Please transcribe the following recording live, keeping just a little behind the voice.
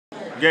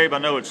Gabe, I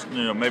know it's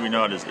maybe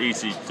not as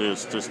easy to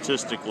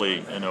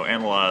statistically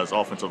analyze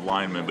offensive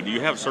linemen, but do you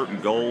have certain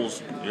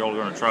goals y'all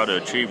are going to try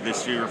to achieve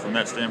this year from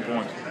that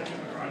standpoint?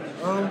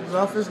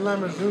 The offensive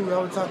linemen do. We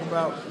always talk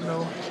about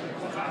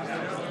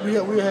we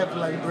have to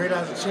like grade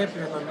out as a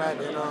champion or not,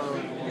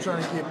 and we're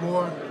trying to get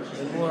more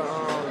and more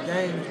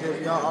games that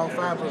we all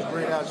five of us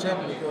grade out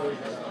champion because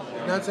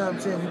 9 times out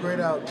of 10 we grade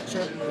out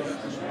champions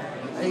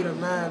 8 or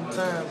 9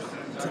 times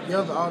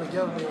together, all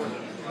together, then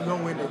we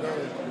don't win the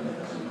game.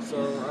 So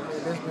I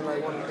mean that's been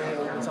like one of the things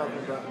that we're talking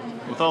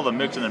about. With all the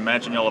mixing and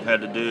matching y'all have had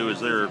to do, is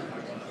there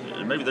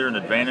maybe an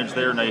advantage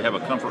there? Now you have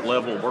a comfort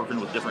level working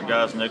with different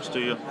guys next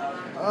to you.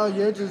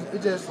 Yeah, it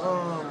just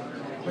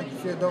make you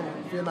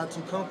feel not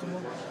too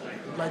comfortable.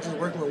 Like just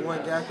working with one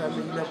guy, 'cause I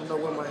mean you never know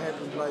what might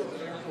happen. Like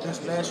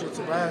this last year,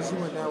 Tobias, he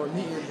went down with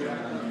knee injury.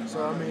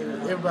 So I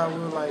mean everybody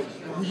was like,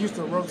 we used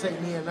to rotate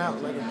in and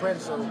out like in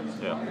practice. So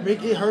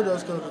it hurt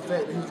us because of the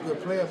fact that he was a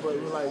good player, but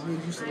we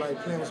used to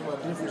like playing with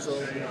somebody different. So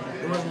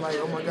it wasn't like,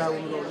 oh my God,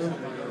 what we gonna do?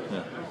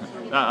 Yeah.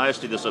 I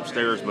asked you this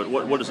upstairs, but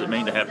what does it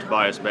mean to have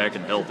Tobias back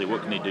and healthy?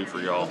 What can he do for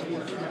y'all?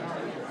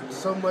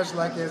 So much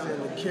like as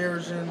in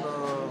encouraging,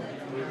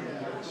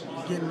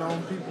 getting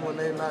on people when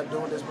they're not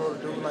doing what they're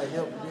supposed to do, like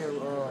help being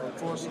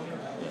enforcing,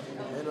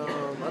 and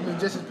I mean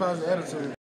just his positive attitude.